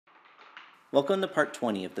Welcome to part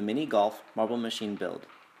 20 of the mini golf marble machine build.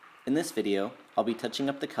 In this video, I'll be touching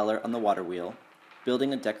up the color on the water wheel,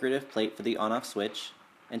 building a decorative plate for the on-off switch,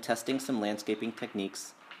 and testing some landscaping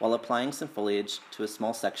techniques while applying some foliage to a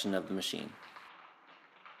small section of the machine.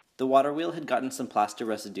 The water wheel had gotten some plaster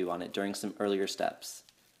residue on it during some earlier steps.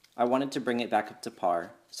 I wanted to bring it back up to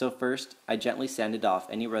par, so first I gently sanded off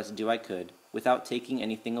any residue I could without taking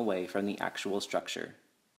anything away from the actual structure.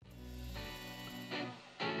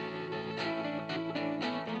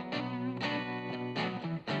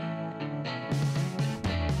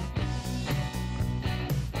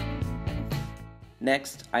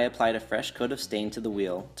 Next, I applied a fresh coat of stain to the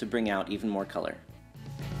wheel to bring out even more color.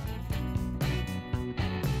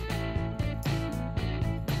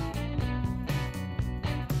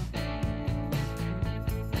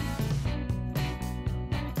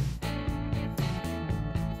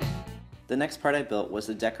 The next part I built was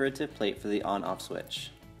the decorative plate for the on-off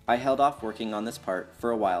switch. I held off working on this part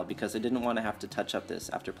for a while because I didn't want to have to touch up this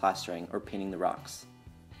after plastering or painting the rocks.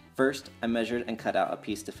 First, I measured and cut out a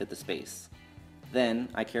piece to fit the space. Then,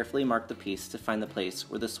 I carefully marked the piece to find the place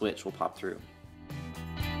where the switch will pop through.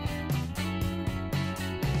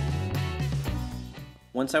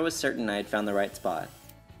 Once I was certain I had found the right spot,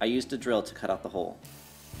 I used a drill to cut out the hole.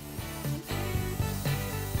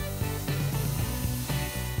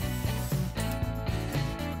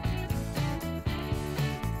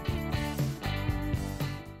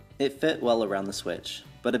 It fit well around the switch,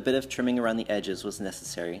 but a bit of trimming around the edges was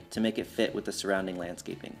necessary to make it fit with the surrounding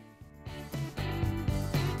landscaping.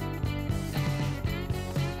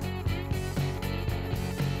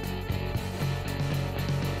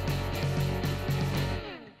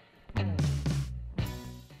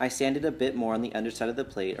 I sanded a bit more on the underside of the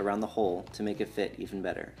plate around the hole to make it fit even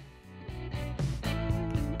better.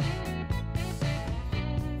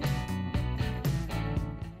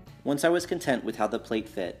 Once I was content with how the plate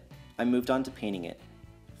fit, I moved on to painting it.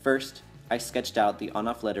 First, I sketched out the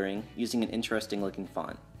on-off lettering using an interesting looking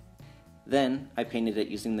font. Then, I painted it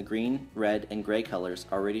using the green, red, and gray colors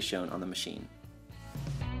already shown on the machine.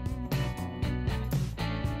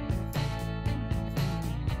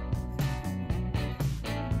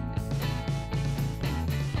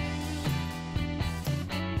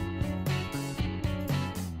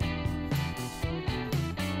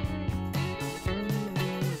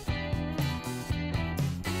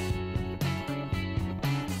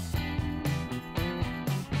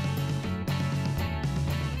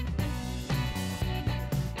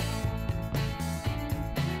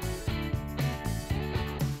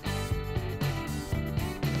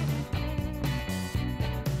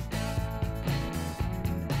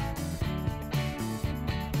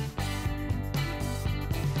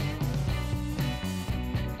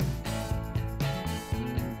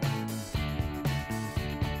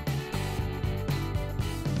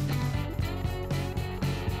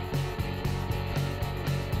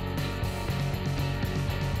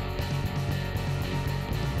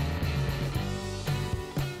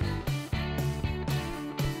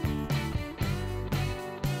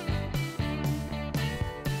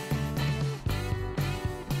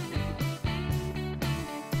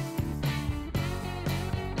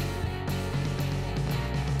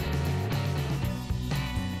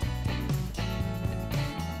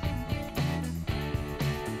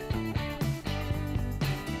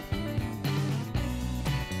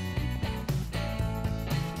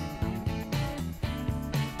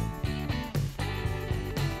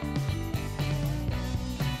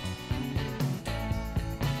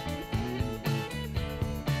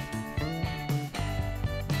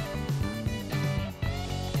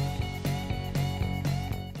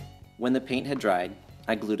 When the paint had dried,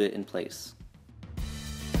 I glued it in place.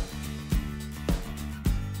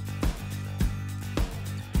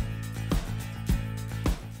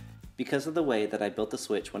 Because of the way that I built the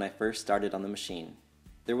switch when I first started on the machine,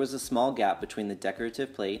 there was a small gap between the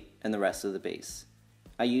decorative plate and the rest of the base.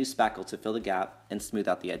 I used spackle to fill the gap and smooth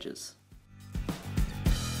out the edges.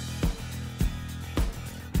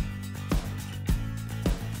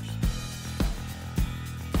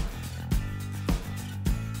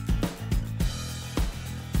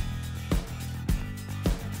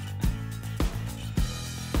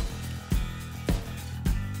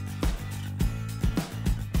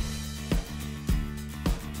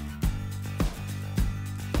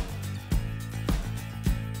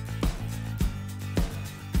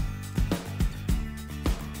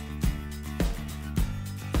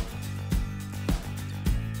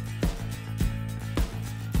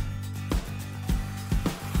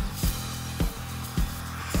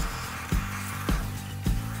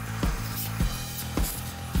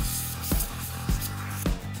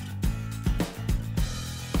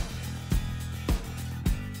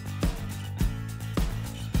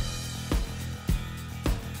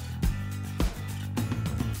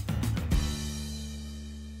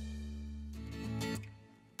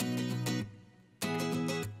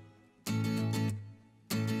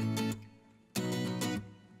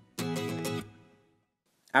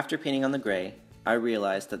 After painting on the gray, I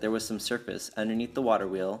realized that there was some surface underneath the water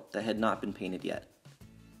wheel that had not been painted yet.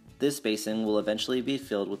 This basin will eventually be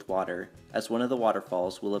filled with water, as one of the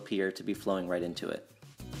waterfalls will appear to be flowing right into it.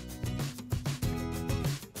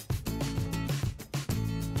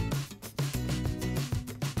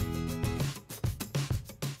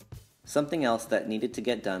 Something else that needed to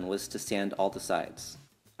get done was to sand all the sides.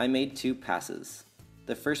 I made 2 passes.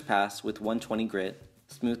 The first pass with 120 grit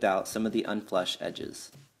smoothed out some of the unflush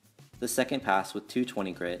edges. The second pass with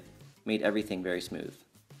 220 grit made everything very smooth.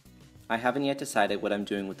 I haven't yet decided what I'm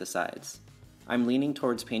doing with the sides. I'm leaning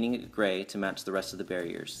towards painting it gray to match the rest of the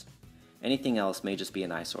barriers. Anything else may just be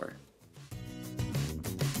an eyesore.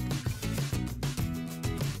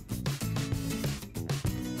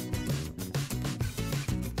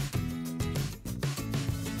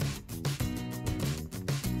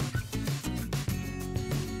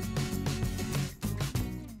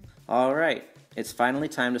 Alright, it's finally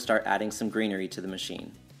time to start adding some greenery to the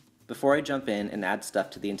machine. Before I jump in and add stuff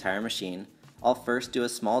to the entire machine, I'll first do a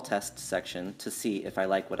small test section to see if I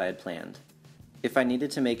like what I had planned. If I needed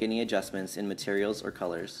to make any adjustments in materials or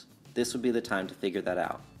colors, this would be the time to figure that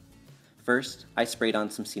out. First, I sprayed on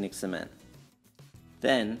some scenic cement.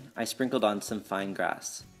 Then, I sprinkled on some fine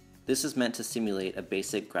grass. This is meant to simulate a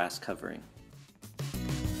basic grass covering.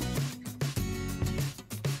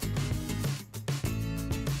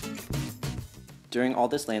 During all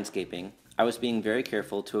this landscaping, I was being very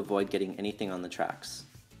careful to avoid getting anything on the tracks,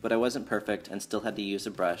 but I wasn't perfect and still had to use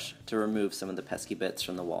a brush to remove some of the pesky bits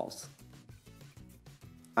from the walls.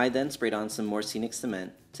 I then sprayed on some more scenic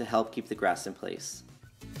cement to help keep the grass in place.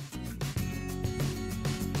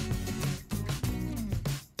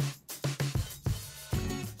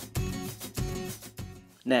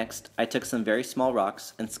 Next, I took some very small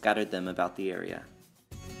rocks and scattered them about the area.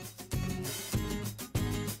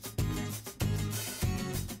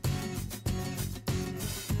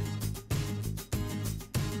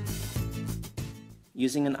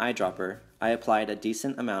 Using an eyedropper, I applied a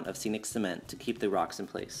decent amount of scenic cement to keep the rocks in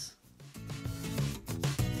place.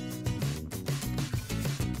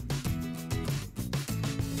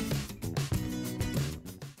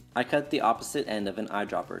 I cut the opposite end of an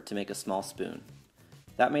eyedropper to make a small spoon.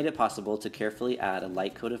 That made it possible to carefully add a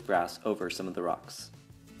light coat of grass over some of the rocks.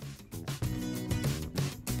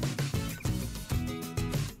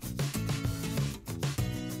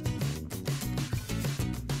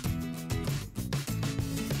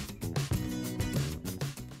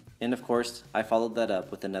 And of course, I followed that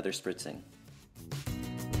up with another spritzing.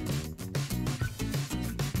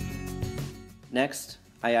 Next,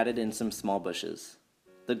 I added in some small bushes.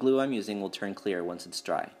 The glue I'm using will turn clear once it's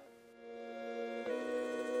dry.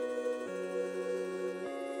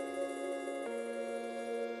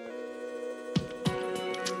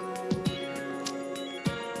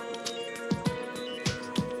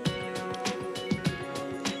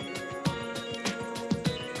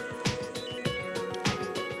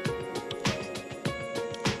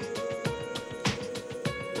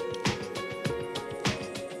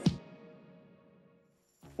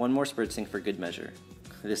 One more spritzing for good measure.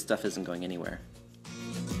 This stuff isn't going anywhere.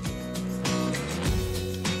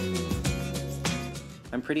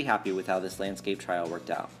 I'm pretty happy with how this landscape trial worked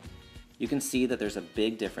out. You can see that there's a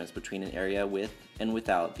big difference between an area with and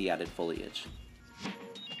without the added foliage.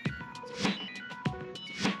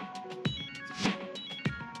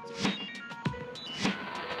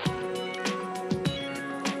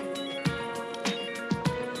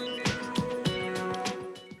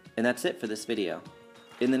 And that's it for this video.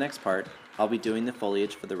 In the next part, I'll be doing the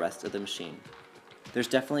foliage for the rest of the machine. There's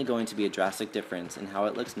definitely going to be a drastic difference in how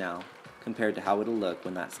it looks now compared to how it'll look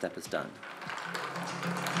when that step is done.